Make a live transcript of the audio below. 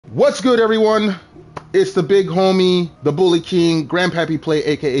What's good, everyone? It's the big homie, the Bully King, Grandpappy Play,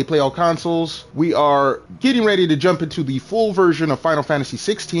 aka Play All Consoles. We are getting ready to jump into the full version of Final Fantasy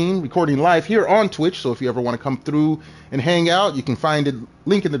 16, recording live here on Twitch. So if you ever want to come through and hang out, you can find a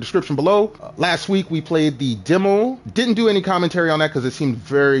link in the description below. Last week we played the demo. Didn't do any commentary on that because it seemed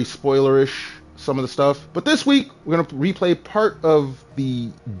very spoilerish, some of the stuff. But this week we're going to replay part of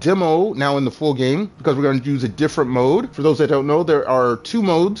the demo now in the full game because we're going to use a different mode. For those that don't know, there are two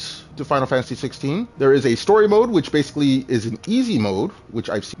modes to Final Fantasy 16. There is a story mode, which basically is an easy mode, which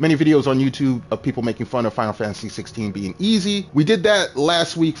I've seen many videos on YouTube of people making fun of Final Fantasy 16 being easy. We did that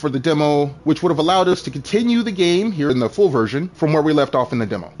last week for the demo, which would have allowed us to continue the game here in the full version from where we left off in the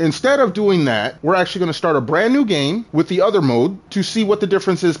demo. Instead of doing that, we're actually going to start a brand new game with the other mode to see what the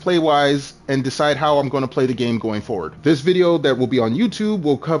difference is play-wise and decide how I'm going to play the game going forward. This video that will be on YouTube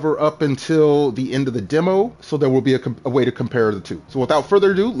will cover up until the end of the demo, so there will be a way to compare the two. So without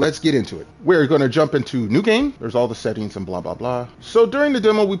further ado, let's get into it. We're going to jump into new game. There's all the settings and blah blah blah. So during the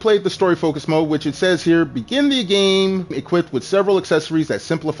demo we played the story focus mode, which it says here, begin the game equipped with several accessories that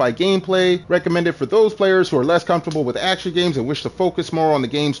simplify gameplay, recommended for those players who are less comfortable with action games and wish to focus more on the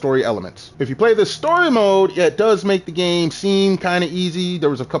game story elements. If you play the story mode, it does make the game seem kind of easy.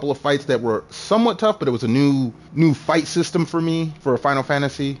 There was a couple of fights that were somewhat tough, but it was a new fight system for me for a Final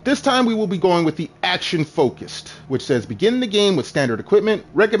Fantasy. This time we will be going with the action focused, which says begin the game with standard equipment,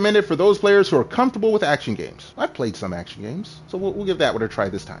 recommended for those players who are comfortable with action games. I've played some action games, so we'll give that one a try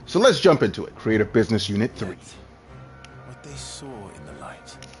this time. So let's jump into it. Creative Business Unit 3. What they saw in the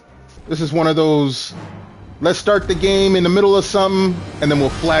light. This is one of those, let's start the game in the middle of something and then we'll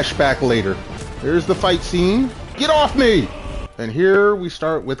flash back later. Here's the fight scene. Get off me! And here we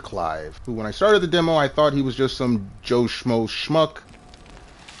start with Clive, who when I started the demo I thought he was just some Joe Schmo schmuck.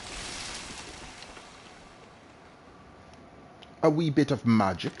 A wee bit of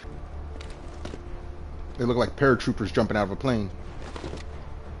magic. They look like paratroopers jumping out of a plane.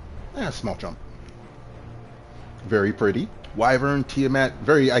 Small jump. Very pretty. Wyvern, Tiamat,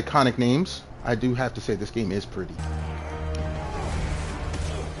 very iconic names. I do have to say this game is pretty.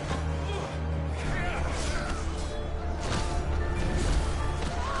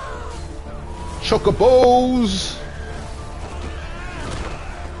 Chocobos!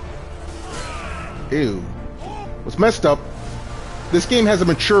 Ew. What's messed up, this game has a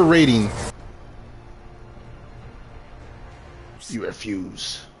mature rating. You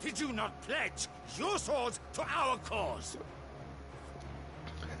refuse. Did you not pledge your swords to our cause?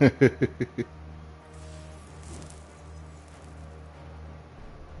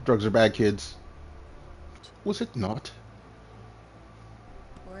 Drugs are bad, kids. Was it not?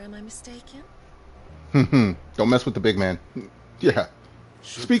 Or am I mistaken? Don't mess with the big man. Yeah.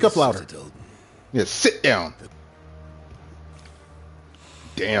 Speak up louder. Yeah, sit down.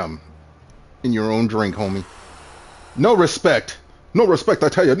 Damn. In your own drink, homie. No respect. No respect, I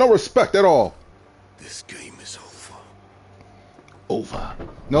tell you. No respect at all. This game is over. Over.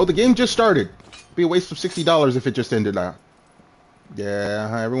 No, the game just started. It'd be a waste of $60 if it just ended now.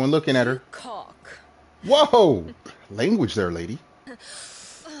 Yeah, everyone looking at her. Cock. Whoa! Language there, lady.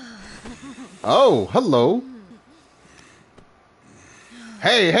 Oh, hello.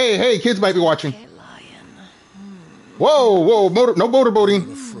 Hey, kids might be watching. Okay, lion. Whoa, no motorboating.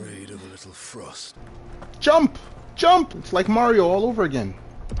 I'm afraid of a little frost. Jump! It's like Mario all over again.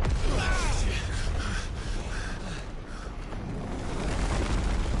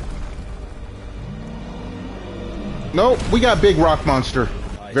 No, we got big rock monster.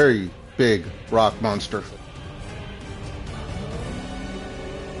 Very big rock monster.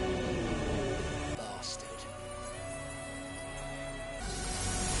 Bastard.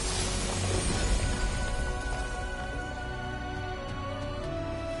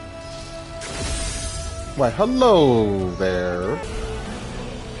 Why, hello there.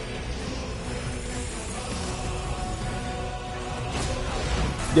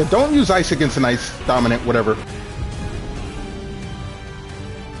 Yeah, don't use ice against an ice dominant, whatever.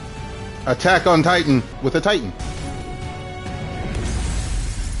 Attack on Titan with a Titan.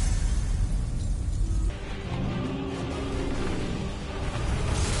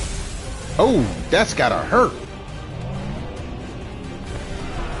 Oh, that's gotta hurt.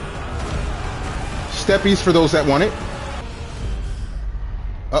 Steppies for those that want it.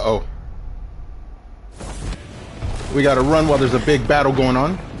 Uh-oh. We gotta run while there's a big battle going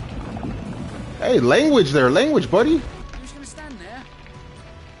on. Hey, language there. Language, buddy. You're just gonna stand there?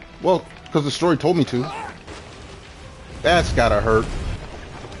 Well, because the story told me to. That's gotta hurt.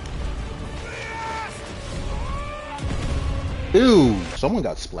 Ew, someone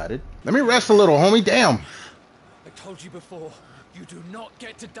got splatted. Let me rest a little, homie. Damn. I told you before, You do not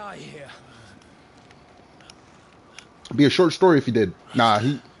get to die here. It'd be a short story if he did. Nah,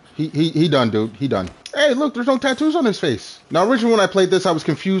 he done, dude. He done. Hey, look, there's no tattoos on his face. Now, originally when I played this, I was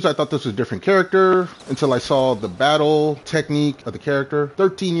confused. I thought this was a different character until I saw the battle technique of the character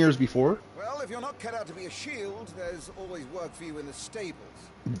 13 years before. Well, if you're not cut out to be a shield, there's always work for you in the stables.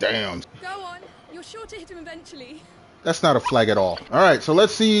 Damn. Go on. You're sure to hit him eventually. That's not a flag at all. All right, so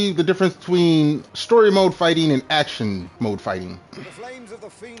let's see the difference between story mode fighting and action mode fighting. The flames of the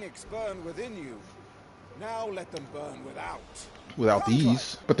phoenix burn within you. Now let them burn without. Without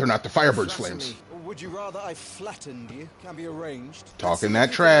these, but they're not the Firebird's flames. Or would you rather I flattened you? Can be arranged. Talking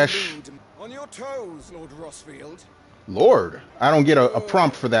that trash. On your toes, Lord Rossfield. Lord, I don't get a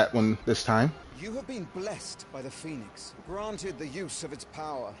prompt for that one this time. You have been blessed by the Phoenix, granted the use of its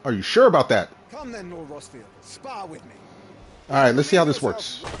power. Are you sure about that? Come then, Lord Rossfield, spar with me. All right, let's see how this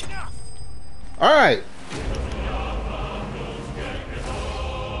works. All right.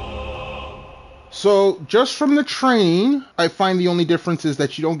 So just from the training, I find the only difference is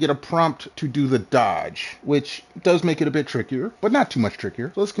that you don't get a prompt to do the dodge, which does make it a bit trickier, but not too much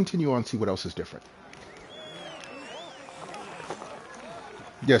trickier. So let's continue on and see what else is different.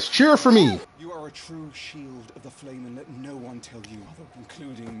 Yes, cheer for me. You are a true shield of the flame, and let no one tell you other,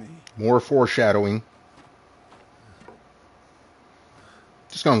 including me. More foreshadowing.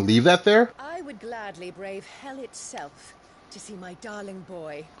 Just gonna leave that there? I would gladly brave hell itself to see my darling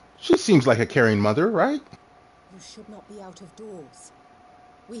boy. She seems like a caring mother, right? You should not be out of doors.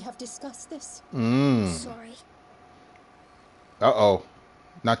 We have discussed this. Sorry. Uh-oh.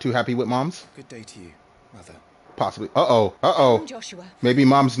 Not too happy with moms? Good day to you, Mother. Possibly. Uh-oh. Joshua. Maybe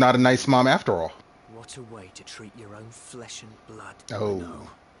mom's not a nice mom after all. What a way to treat your own flesh and blood. Oh. No.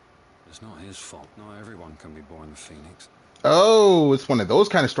 It's not his fault. Not everyone can be born the Phoenix. Oh, it's one of those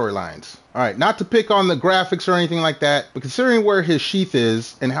kind of storylines. All right, not to pick on the graphics or anything like that, but considering where his sheath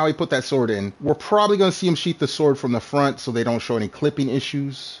is and how he put that sword in, we're probably going to see him sheath the sword from the front so they don't show any clipping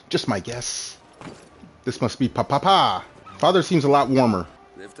issues. Just my guess. This must be Papa. Father seems a lot warmer.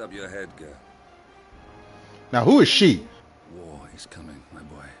 Lift up your head, girl. Now, who is she? War is coming, my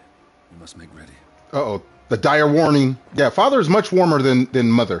boy. You must make ready. Uh-oh. The dire warning. Yeah, father is much warmer than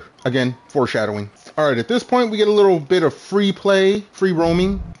mother. Again, foreshadowing. All right, at this point, we get a little bit of free play, free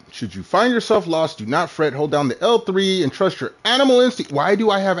roaming. Should you find yourself lost, do not fret. Hold down the L3 and trust your animal instinct. Why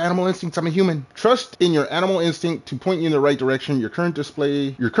do I have animal instincts? I'm a human. Trust in your animal instinct to point you in the right direction. Your current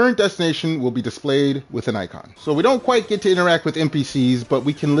destination will be displayed with an icon. So we don't quite get to interact with NPCs, but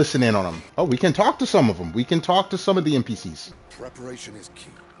we can listen in on them. Oh, we can talk to some of them. We can talk to some of the NPCs. Preparation is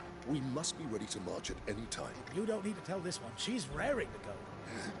key. We must be ready to march at any time. You don't need to tell this one. She's raring to go.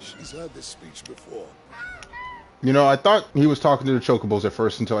 She's heard this speech before. You know, I thought he was talking to the Chocobos at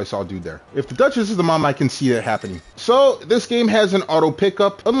first until I saw a dude there. If the Duchess is the mom, I can see it happening. So, this game has an auto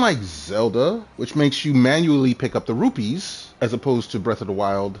pickup, unlike Zelda, which makes you manually pick up the rupees, as opposed to Breath of the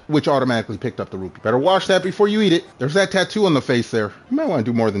Wild, which automatically picked up the rupee. Better wash that before you eat it. There's that tattoo on the face there. You might want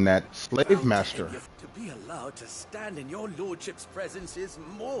to do more than that. Slave Master. To be allowed to stand in your lordship's presence is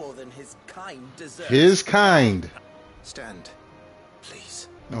more than his kind deserves. His kind. Stand, please.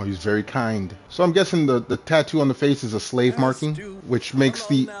 Oh, he's very kind. So I'm guessing the tattoo on the face is a slave marking, which makes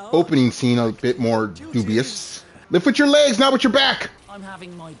the opening scene a bit more dubious. Lift with your legs, not with your back. I'm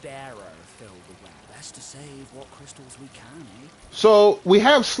having my bearer filled with them. Best to save what crystals we can, eh? So we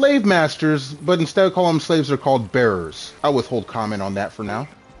have slave masters, but instead of calling them slaves, they're called bearers. I'll withhold comment on that for now.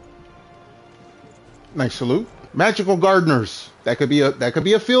 Nice salute. Magical gardeners. That could be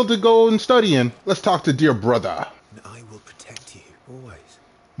a field to go and study in. Let's talk to dear brother. And I will protect you, always.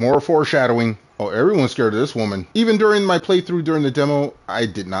 More foreshadowing. Oh, everyone's scared of this woman. Even during my playthrough during the demo, I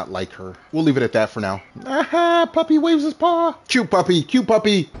did not like her. We'll leave it at that for now. Aha, puppy waves his paw. Cute puppy, cute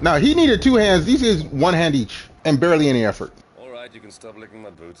puppy. Now, he needed two hands. These is one hand each. And barely any effort. All right, you can stop licking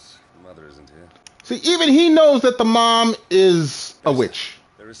my boots. Mother isn't here. See, even he knows that the mom is a witch.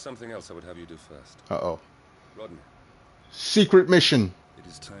 There is something else I would have you do first. Uh-oh. Rodney, Secret mission. it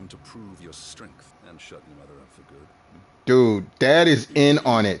is time to prove your strength and shut your mother up for good. Dude, Dad is in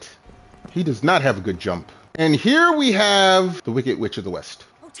on it. He does not have a good jump. And here we have the Wicked Witch of the West.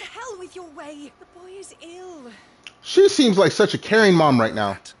 Oh, to hell with your way. The boy is ill. She seems like such a caring mom right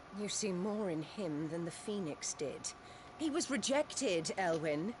now. You see more in him than the Phoenix did. He was rejected,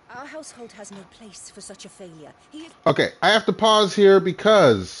 Elwyn. Our household has no place for such a failure. He is... Okay, I have to pause here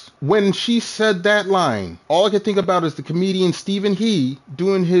because when she said that line, all I could think about is the comedian Stephen He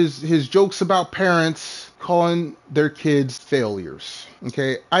doing his jokes about parents calling their kids failures.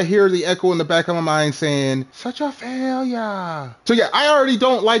 Okay, I hear the echo in the back of my mind saying, such a failure. So yeah, I already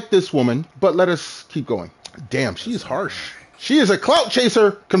don't like this woman, but let us keep going. Damn, she is harsh. She is a clout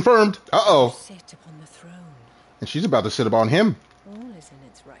chaser. Confirmed. Uh-oh. Sit upon the throne. And she's about to sit upon him. All is in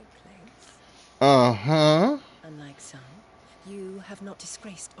its right place. Uh-huh. Unlike some, you have not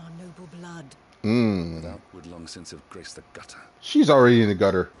disgraced our noble blood. Without would long since have graced the gutter. She's already in the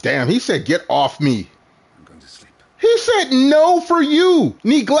gutter. Damn, he said get off me. I'm going to sleep. He said no for you.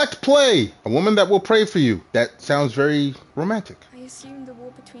 Neglect play. A woman that will pray for you. That sounds very romantic. I assumed the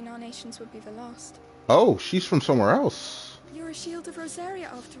war between our nations would be the last. Oh, she's from somewhere else. You're a shield of Rosaria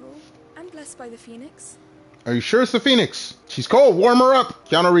after all, and blessed by the Phoenix. Are you sure it's the Phoenix? She's cold. Warm her up.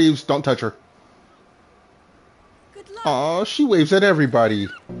 Keanu Reeves, don't touch her. Good luck. Aw, she waves at everybody.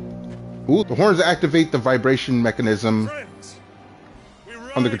 Ooh, the horns activate the vibration mechanism Friends, we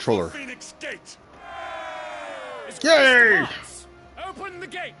on the ride controller. for Phoenix Gate. It's Yay! Christmas. Open the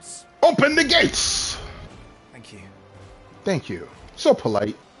gates. Open the gates. Thank you. Thank you. So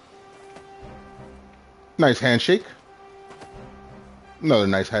polite. Nice handshake. Another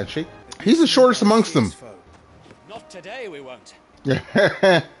nice handshake. He's the shortest amongst them. Not today, we won't.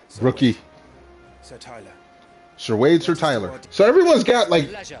 Rookie. Sir Tyler. Sir Wade, Sir Tyler. So everyone's got like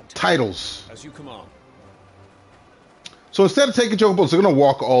titles. As you command. So instead of taking chocobos, they're gonna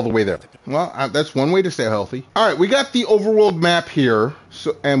walk all the way there. Well, that's one way to stay healthy. All right, we got the overworld map here,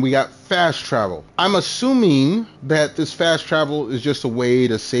 and we got fast travel. I'm assuming that this fast travel is just a way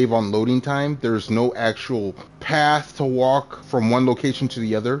to save on loading time. There's no actual path to walk from one location to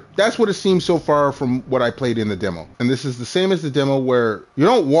the other. That's what it seems so far from what I played in the demo. And this is the same as the demo where you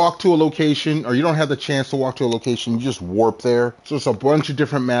don't walk to a location, or you don't have the chance to walk to a location, you just warp there. So it's a bunch of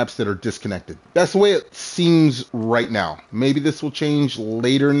different maps that are disconnected. That's the way it seems right now. Maybe this will change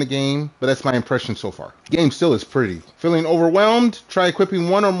later in the game, but that's my impression so far. The game still is pretty. Feeling overwhelmed? Try equipping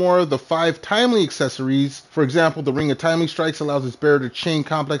one or more of the 5 timely accessories. For example, the Ring of Timely Strikes allows its bearer to chain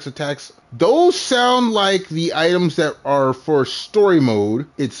complex attacks. Those sound like the items that are for story mode.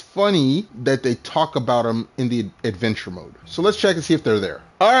 It's funny that they talk about them in the adventure mode. So let's check and see if they're there.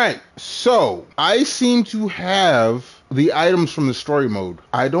 All right, so I seem to have the items from the story mode.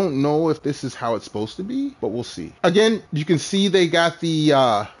 I don't know if this is how it's supposed to be, but we'll see. Again, you can see they got the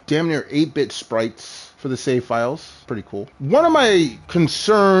damn near 8-bit sprites for the save files. Pretty cool. One of my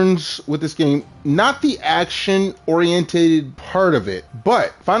concerns with this game, not the action-oriented part of it,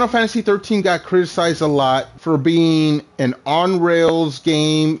 but Final Fantasy 13 got criticized a lot for being an on-rails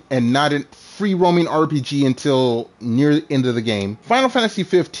game and not a free-roaming RPG until near the end of the game. Final Fantasy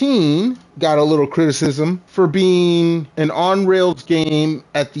 15 got a little criticism for being an on-rails game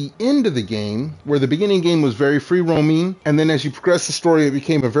at the end of the game, where the beginning game was very free-roaming, and then as you progress the story, it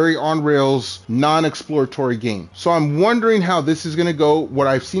became a very on-rails, non-exploratory game. So I'm wondering how this is going to go. What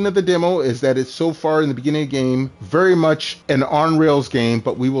I've seen of the demo is that it's so far in the beginning of the game, very much an on-rails game,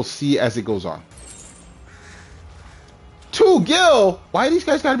 but we will see as it goes on. 2 gil? Why these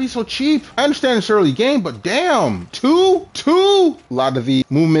guys gotta be so cheap? I understand it's early game, but damn, 2? A lot of the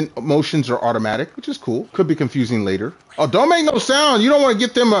movement motions are automatic, which is cool. Could be confusing later. Oh, don't make no sound. You don't want to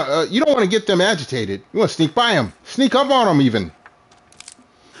get them. You don't want to get them agitated. You want to sneak by them, sneak up on them even.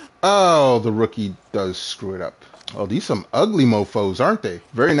 Oh, the rookie does screw it up. Oh, these some ugly mofos, aren't they?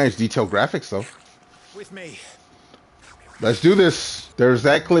 Very nice detailed graphics though. With me. Let's do this. There's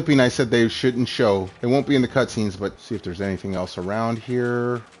that clipping I said they shouldn't show. It won't be in the cutscenes, but see if there's anything else around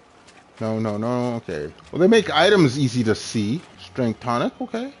here. No. Okay. Well, they make items easy to see. Strength tonic.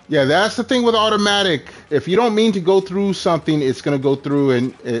 Okay. Yeah, that's the thing with automatic. If you don't mean to go through something, it's going to go through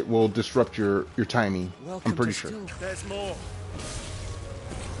and it will disrupt your timing. I'm pretty sure. There's more.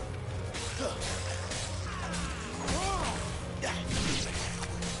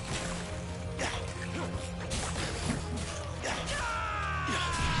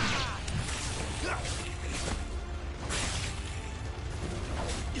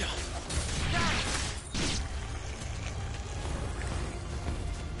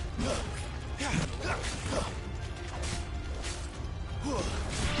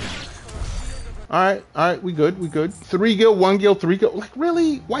 All right, we good. 3 gil, 1 gil, 3 gil. Like,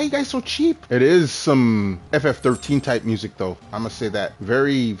 really? Why are you guys so cheap? It is some FF13 type music, though. I must say that.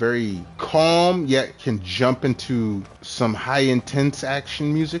 Very, very calm, yet can jump into some high intense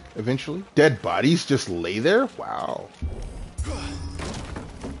action music eventually. Dead bodies just lay there? Wow.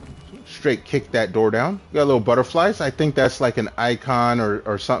 Straight kick that door down. Got little butterflies. I think that's like an icon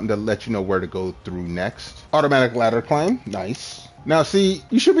or something to let you know where to go through next. Automatic ladder climb. Nice. Now, see,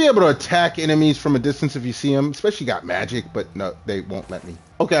 you should be able to attack enemies from a distance if you see them, especially got magic, but no, they won't let me.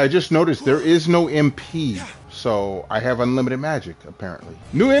 Okay, I just noticed there is no MP, so I have unlimited magic, apparently.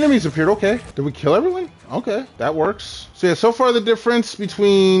 New enemies appeared, okay. Did we kill everyone? Okay, that works. So yeah, so far the difference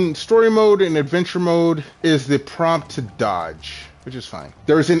between story mode and adventure mode is the prompt to dodge, which is fine.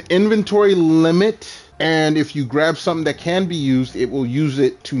 There's an inventory limit, and if you grab something that can be used, it will use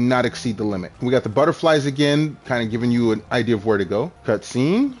it to not exceed the limit. We got the butterflies again, kind of giving you an idea of where to go.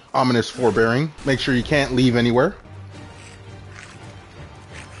 Cutscene, ominous forbearing. Make sure you can't leave anywhere.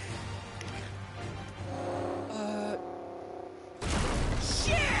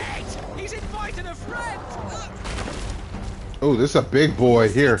 Oh, this is a big boy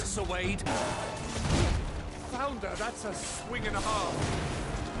here. Founder, that's a swing and a half.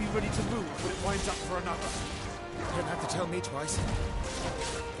 Be ready to move when it winds up for another. You don't have to tell me twice.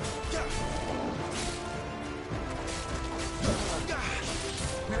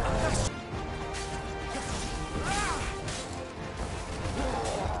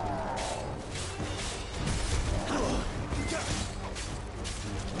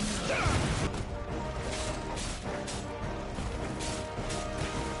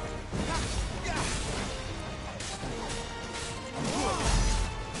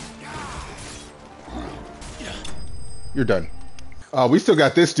 You're done. We still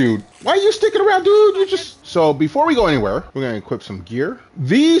got this dude. Why are you sticking around, dude? You just... So before we go anywhere, we're going to equip some gear.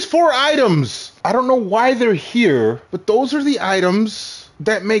 These 4 items, I don't know why they're here, but those are the items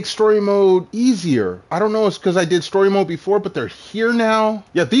that make story mode easier. I don't know, it's because I did story mode before, but they're here now.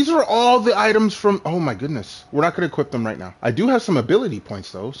 Yeah, these are all the items from... Oh my goodness. We're not going to equip them right now. I do have some ability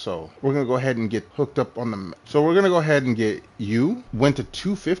points though, so we're going to go ahead and get hooked up on them. So we're going to go ahead and get you. Went to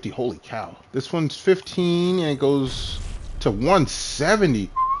 250. Holy cow. This one's 15 and it goes to 170.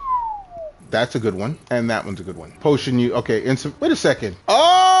 That's a good one. And that one's a good one. Potion you. Okay. Instant. Wait a second.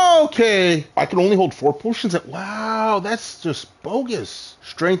 Oh, okay. I can only hold 4 potions at. Wow. That's just bogus.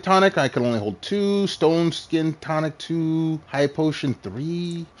 Strength tonic. I can only hold 2. Stone skin tonic 2. High potion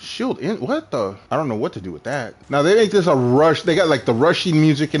 3. Shield in. What the? I don't know what to do with that. Now they make this a rush. They got like the rushing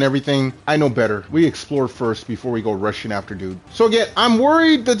music and everything. I know better. We explore first before we go rushing after dude. So again, I'm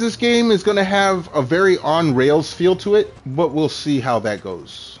worried that this game is going to have a very on rails feel to it, but we'll see how that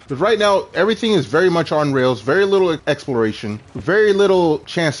goes. But right now, everything is very much on rails, very little exploration, very little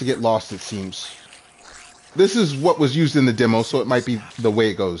chance to get lost, it seems. This is what was used in the demo, so it might be the way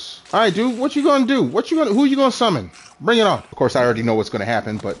it goes. All right, dude, what you gonna do? Who you gonna summon? Bring it on. Of course, I already know what's gonna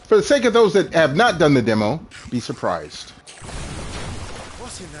happen, but for the sake of those that have not done the demo, be surprised.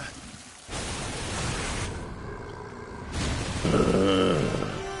 What's in there?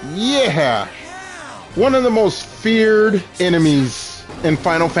 Yeah! One of the most feared enemies in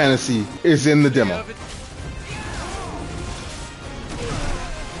Final Fantasy is in the demo.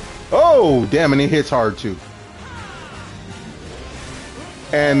 Oh, damn, and he hits hard too.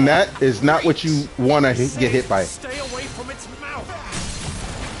 And that is not what you want to get hit by. Stay away from its mouth.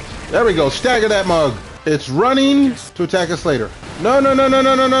 There we go. Stagger that mug. It's running to attack us later. No, no, no, no,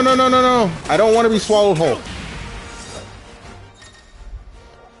 no, no, no, no, no, no, no. I don't want to be swallowed whole.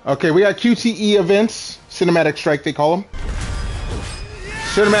 Okay, we got QTE events. Cinematic strike, they call them.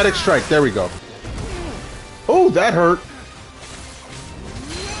 Cinematic strike. There we go. Oh, that hurt.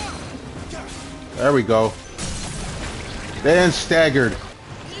 There we go. Then staggered.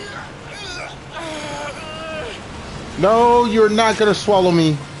 No, you're not going to swallow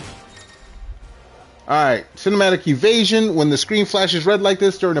me. Alright, cinematic evasion. When the screen flashes red like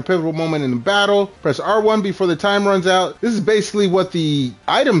this during a pivotal moment in the battle, press R1 before the time runs out. This is basically what the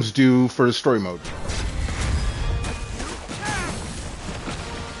items do for the story mode.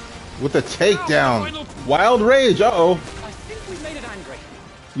 With a takedown. Wild rage, uh-oh. I think we made it angry.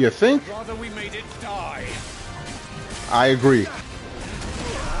 You think? Rather we made it die. I agree.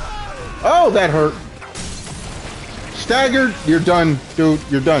 Oh, that hurt. Staggered, you're done, dude,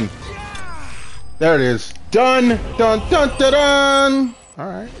 you're done. There it is. Done. Dun, dun, dun, dun.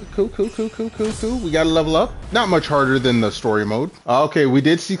 Alright, cool, cool, cool, cool, cool, cool. We gotta level up. Not much harder than the story mode. Okay, we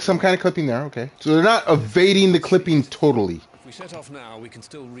did see some kind of clipping there, okay. So they're not evading the clipping totally. If we set off now, we can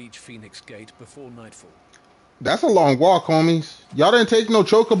still reach Phoenix Gate before nightfall. That's a long walk, homies. Y'all didn't take no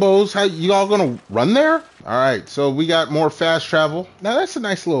chocobos. How y'all gonna run there? All right, so we got more fast travel. Now that's a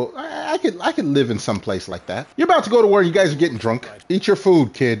nice little. I could live in some place like that. You're about to go to where you guys are getting drunk. Eat your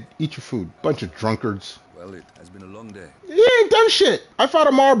food, kid. Eat your food. Bunch of drunkards. Well, it has been a long day. You ain't done shit. I fought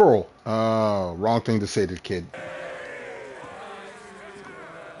a Marlboro. Oh, wrong thing to say to the kid.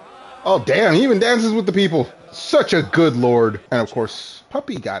 Oh damn, he even dances with the people. Such a good lord. And of course,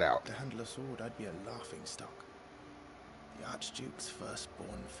 Puppy got out. To handle a sword, I'd be a laughing stock. The Archduke's firstborn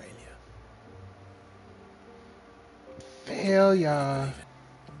failure. Failure.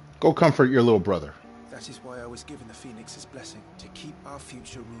 Go comfort your little brother. That is why I was given the Phoenix's blessing, to keep our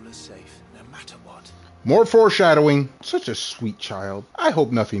future rulers safe, no matter what. More foreshadowing. Such a sweet child. I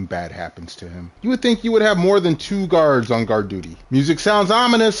hope nothing bad happens to him. You would think you would have more than 2 guards on guard duty. Music sounds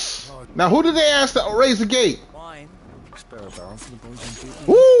ominous. Now who did they ask to raise the gate? Mine. Spare a barrel for the boys on duty.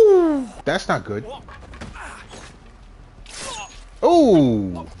 Woo! That's not good.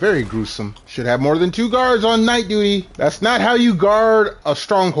 Oh, very gruesome. Should have more than 2 guards on night duty. That's not how you guard a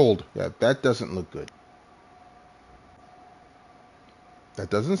stronghold. Yeah, that doesn't look good. That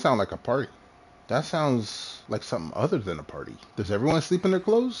doesn't sound like a party. That sounds like something other than a party. Does everyone sleep in their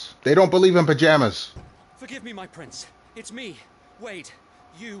clothes? They don't believe in pajamas. Forgive me, my prince. It's me, Wade.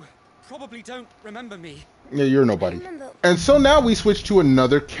 You probably don't remember me. Yeah, you're nobody. And so now we switch to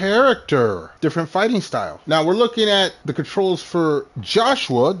another character. Different fighting style. Now we're looking at the controls for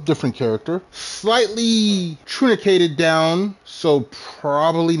Joshua, different character. Slightly trunicated down, so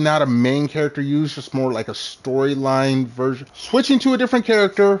probably not a main character used, just more like a storyline version. Switching to a different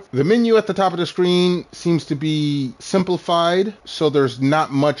character. The menu at the top of the screen seems to be simplified, so there's not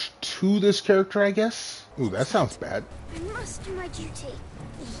much to this character, I guess. Ooh, that sounds bad. I must do my duty.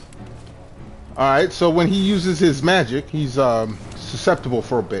 Alright, so when he uses his magic, he's susceptible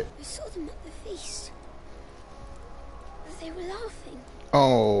for a bit. I saw them at the feast. They were laughing.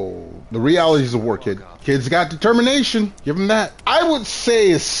 Oh, the realities of war, kid. Kid's got determination. Give him that. I would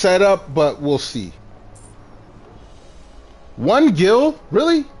say it's set up, but we'll see. 1 gil?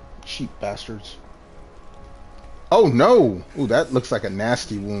 Really? Cheap bastards. Oh no. Ooh, that looks like a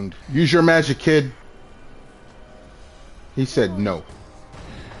nasty wound. Use your magic, kid. He said no.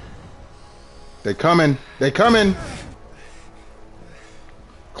 They coming. They coming.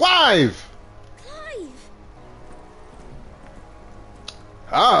 Clive! Clive!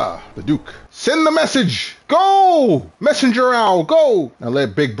 Ah, the Duke. Send the message. Go! Messenger owl, go! Now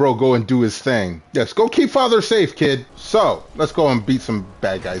let big bro go and do his thing. Yes, go keep father safe, kid. So, let's go and beat some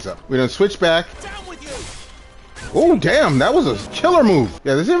bad guys up. We're gonna switch back. Down with you! Oh, damn, that was a killer move.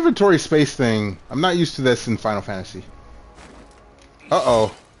 Yeah, this inventory space thing, I'm not used to this in Final Fantasy.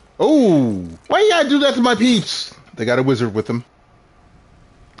 Uh-oh. Oh, why you gotta do that to my peeps? They got a wizard with them.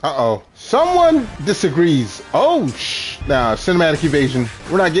 Uh-oh. Someone disagrees. Oh, nah, cinematic evasion.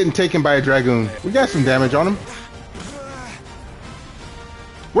 We're not getting taken by a dragoon. We got some damage on him.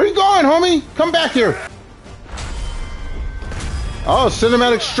 Where you going, homie? Come back here. Oh,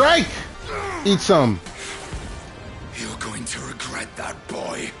 cinematic strike. Eat some. You're going to regret that,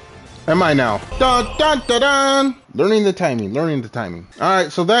 boy. Am I now? Dun, dun, dun, dun. Learning the timing, learning the timing.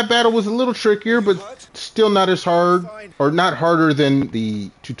 Alright, so that battle was a little trickier, but still not as hard, or not harder than the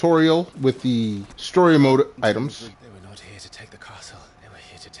tutorial with the story mode items. They were not here to take the castle. They were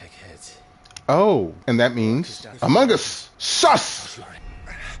here to take heads. Oh, and that means Among Us. Sus!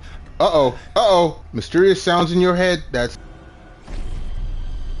 Uh-oh, uh-oh. Mysterious sounds in your head. That's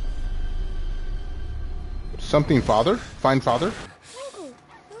something, father? Find father? Oh,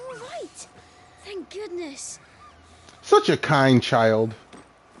 you're all right. Thank goodness. Such a kind child.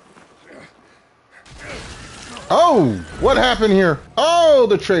 Oh, what happened here? Oh,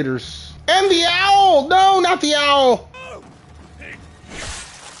 the traitors. And the owl! No, not the owl!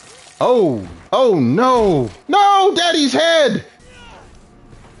 Oh, oh no. No, daddy's head!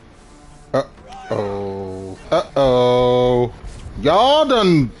 Uh-oh. Uh-oh. Y'all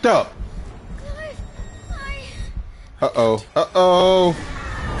done duck. Clive, Uh-oh. Uh-oh.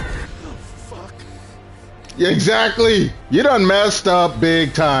 Yeah, exactly. You done messed up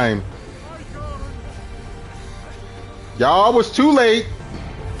big time. Y'all was too late.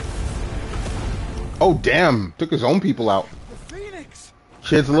 Oh, damn. Took his own people out. The Phoenix!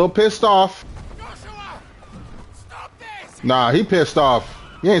 Kid's a little pissed off. Joshua! Stop this! Nah, he pissed off.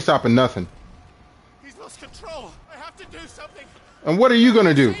 He ain't stopping nothing. He's lost control. I have to do something. And what are you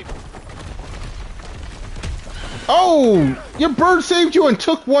gonna do? Oh, your bird saved you and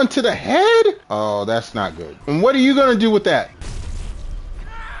took one to the head? Oh, that's not good. And what are you gonna do with that?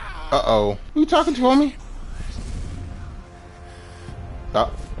 Uh-oh. Who you talking to, homie?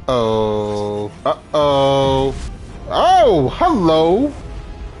 Uh-oh. Uh-oh. Oh, hello.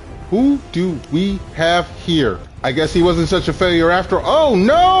 Who do we have here? I guess he wasn't such a failure after. Oh,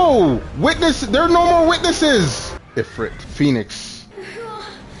 no! Witness, there are no more witnesses! Ifrit, Phoenix.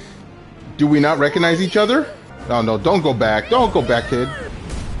 Do we not recognize each other? No, no, don't go back. Don't go back, kid.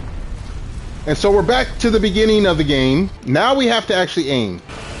 And so we're back to the beginning of the game. Now we have to actually aim.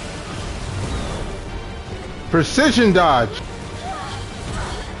 Precision dodge.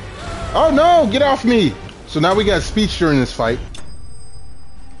 Oh no, get off me. So now we got speech during this fight.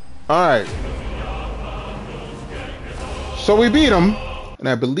 Alright. So we beat him. And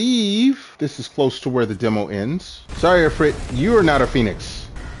I believe this is close to where the demo ends. Sorry, Ifrit, you are not a phoenix.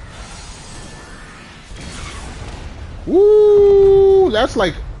 Woo! That's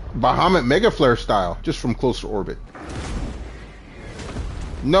like Bahamut Mega Flare style, just from closer orbit.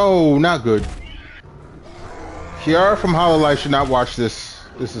 No, not good. Kiara from Hololive should not watch this.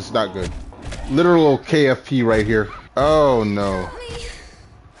 This is not good. Literal KFP right here. Oh no.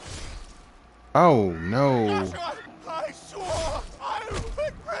 Oh no. I swore I would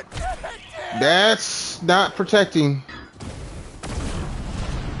protect it. That's not protecting.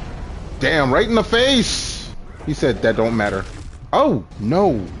 Damn, right in the face. He said that don't matter. Oh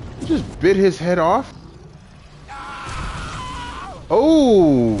no. He just bit his head off.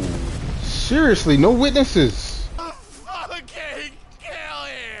 Oh. Seriously, no witnesses. Fucking kill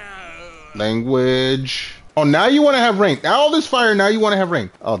you. Language. Oh, now you want to have rank. Now all this fire, now you want to have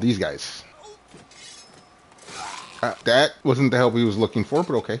rank. Oh, these guys. That wasn't the help he was looking for,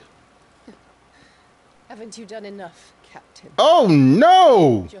 but okay. Haven't you done enough, Captain? Oh,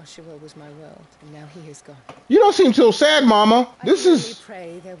 no! Joshua was my world, and now he is gone. You don't seem so sad, Mama. This I is... really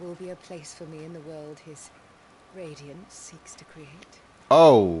pray there will be a place for me in the world his radiance seeks to create.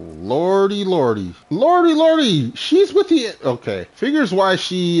 Oh, lordy, lordy. Lordy, lordy. She's with the... Okay. Figures why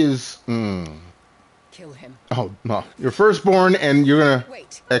she is... Kill him. Oh, no. Your firstborn and you're gonna...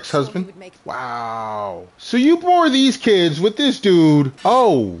 Wait. Ex-husband? Wow. So you bore these kids with this dude.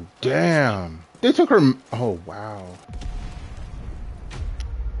 Oh, damn. They took her... Oh, wow.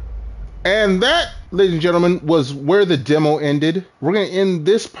 And that, ladies and gentlemen, was where the demo ended. We're going to end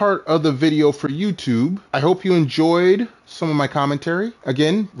this part of the video for YouTube. I hope you enjoyed some of my commentary.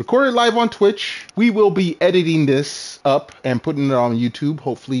 Again, recorded live on Twitch. We will be editing this up and putting it on YouTube,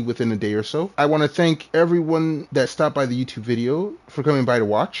 hopefully within a day or so. I want to thank everyone that stopped by the YouTube video for coming by to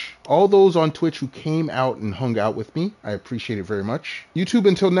watch. All those on Twitch who came out and hung out with me, I appreciate it very much. YouTube,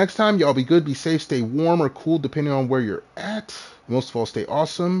 until next time, y'all be good, be safe, stay warm or cool, depending on where you're at. Most of all, stay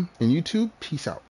awesome. And YouTube, peace out.